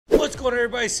What's going on,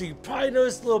 everybody? So you probably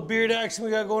noticed the little beard action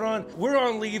we got going on. We're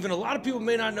on leave, and a lot of people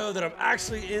may not know that I'm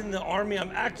actually in the Army.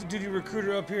 I'm active duty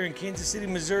recruiter up here in Kansas City,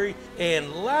 Missouri. And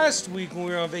last week when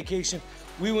we were on vacation,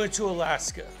 we went to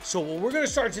Alaska. So what we're gonna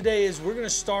start today is we're gonna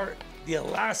start the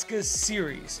Alaska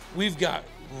series. We've got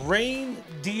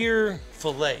reindeer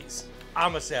fillets.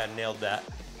 I'm gonna say I nailed that.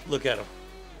 Look at them.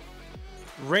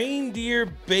 Reindeer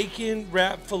bacon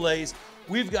wrapped fillets.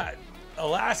 We've got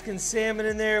Alaskan salmon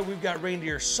in there. We've got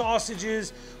reindeer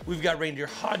sausages. We've got reindeer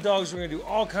hot dogs. We're gonna do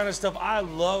all kind of stuff. I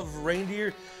love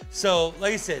reindeer. So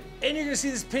like I said, and you're gonna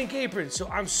see this pink apron. So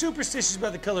I'm superstitious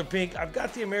about the color pink. I've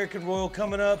got the American Royal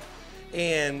coming up,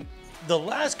 and the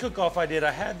last cook-off I did,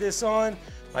 I had this on.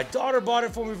 My daughter bought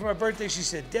it for me for my birthday. She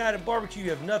said, "Dad, at barbecue, you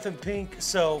have nothing pink."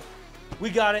 So we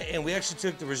got it, and we actually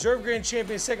took the Reserve Grand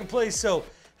Champion second place. So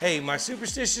hey, my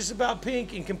superstitious about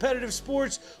pink in competitive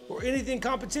sports or anything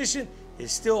competition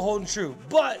is still holding true.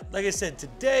 But like I said,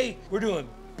 today we're doing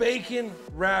bacon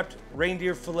wrapped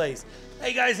reindeer fillets.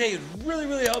 Hey guys, hey, it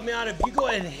really help me out if you go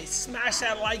ahead and smash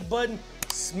that like button,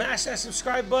 smash that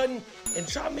subscribe button, and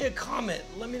drop me a comment.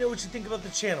 Let me know what you think about the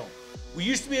channel. We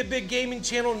used to be a big gaming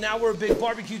channel, now we're a big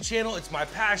barbecue channel. It's my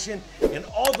passion, and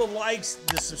all the likes,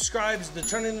 the subscribes, the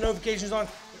turning the notifications on,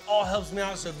 it all helps me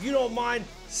out. So if you don't mind,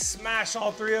 smash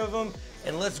all three of them,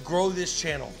 and let's grow this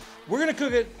channel. We're gonna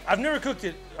cook it. I've never cooked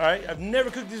it, all right? I've never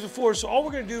cooked these before, so all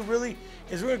we're gonna do really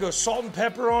is we're gonna go salt and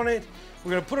pepper on it. We're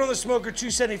gonna put it on the smoker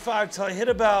 275 till I hit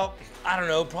about, I don't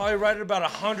know, probably right at about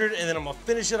 100, and then I'm gonna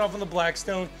finish it off on the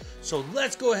Blackstone. So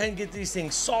let's go ahead and get these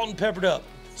things salt and peppered up.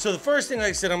 So the first thing, like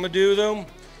I said, I'm gonna do though,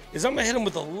 is I'm gonna hit them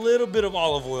with a little bit of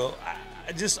olive oil.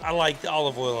 I like the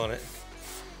olive oil on it.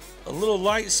 A little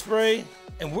light spray,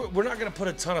 and we're not gonna put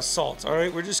a ton of salt, all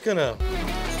right? We're just gonna,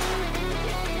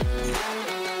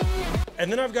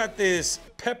 and then I've got this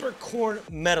peppercorn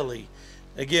medallion.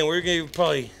 Again, we're gonna give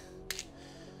probably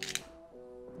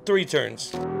 3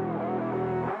 turns. We're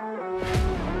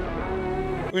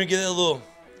gonna give it a little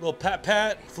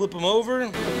pat, flip them over.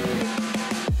 And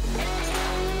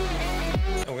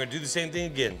we're gonna do the same thing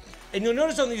again. And you'll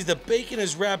notice on these, the bacon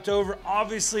is wrapped over.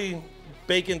 Obviously,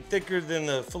 bacon thicker than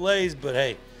the fillets, but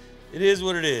hey, it is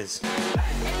what it is.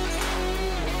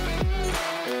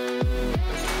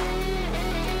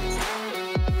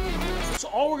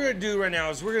 All we're gonna do right now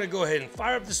is we're gonna go ahead and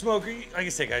fire up the smoker. Like I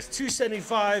said, guys,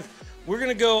 275. We're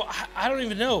gonna go, I don't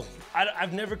even know.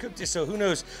 I've never cooked this, so who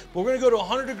knows? But we're gonna go to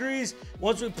 100 degrees.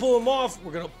 Once we pull them off,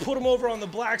 we're gonna put them over on the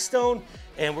Blackstone,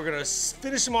 and we're gonna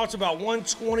finish them off to about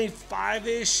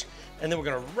 125-ish, and then we're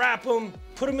gonna wrap them,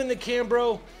 put them in the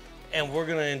Cambro, and we're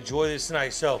gonna enjoy this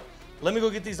tonight. So let me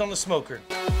go get these on the smoker.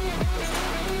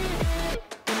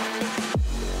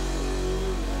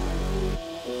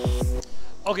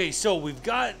 Okay, so we've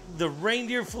got the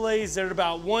reindeer fillets. They're at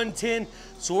about 110.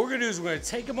 So what we're gonna do is we're gonna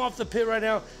take them off the pit right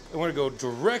now, and we're gonna go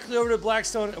directly over to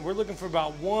Blackstone, and we're looking for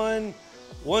about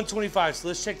 125. So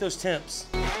let's check those temps.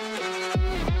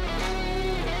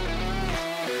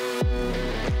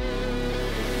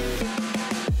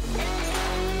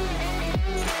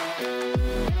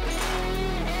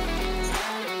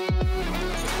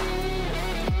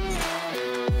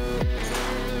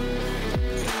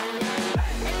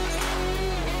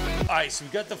 All right, so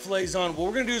we got the fillets on. What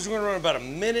we're gonna do is we're gonna run about a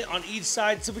minute on each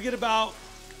side. So we get about,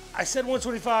 I said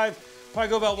 125, probably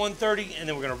go about 130, and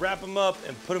then we're gonna wrap them up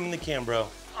and put them in the Cambro.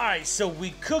 All right, so we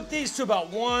cooked these to about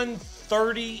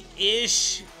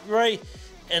 130-ish, right?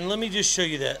 And let me just show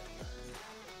you that.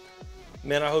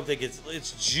 Man, I hope that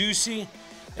it's juicy.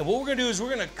 And what we're gonna do is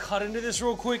we're gonna cut into this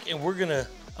real quick, and I'm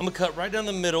gonna cut right down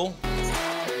the middle.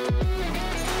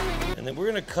 And then we're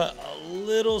gonna cut a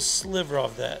little sliver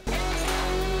off that.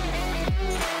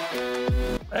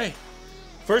 Hey,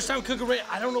 first time cooking rare,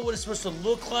 I don't know what it's supposed to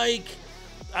look like.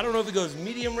 I don't know if it goes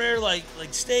medium rare like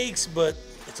steaks, but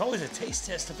it's always a taste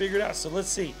test to figure it out, so let's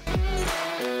see.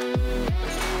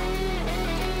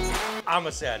 I'm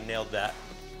gonna say I nailed that.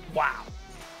 Wow.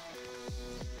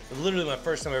 Literally my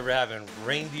first time ever having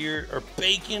reindeer or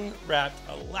bacon wrapped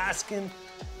Alaskan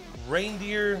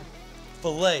reindeer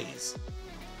fillets.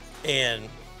 And,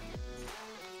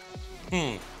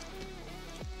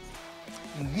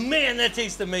 man, that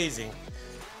tastes amazing.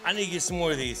 I need to get some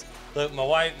more of these. Look, my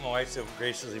wife so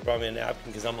graciously brought me a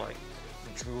napkin because I'm like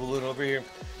drooling over here.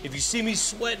 If you see me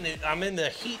sweating it, I'm in the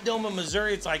heat dome of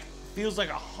Missouri. It's like, feels like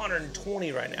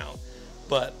 120 right now.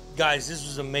 But guys, this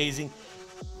was amazing.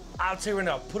 I'll tell you right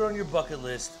now, put it on your bucket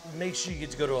list. Make sure you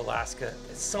get to go to Alaska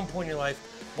at some point in your life.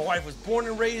 My wife was born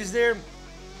and raised there,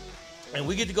 and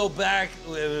we get to go back.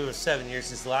 It was 7 years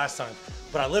since the last time,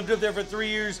 but I lived up there for 3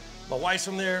 years. My wife's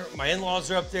from there, my in-laws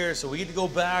are up there, so we get to go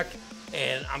back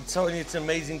and I'm telling you, it's an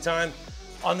amazing time.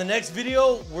 On the next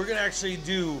video, we're gonna actually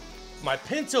do my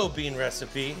pinto bean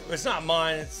recipe. It's not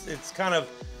mine, it's kind of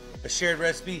a shared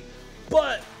recipe,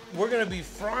 but we're gonna be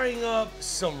frying up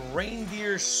some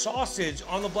reindeer sausage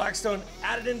on the Blackstone,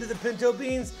 added into the pinto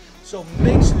beans. So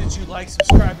make sure that you like,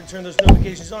 subscribe, and turn those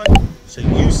notifications on so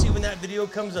you see when that video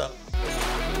comes up.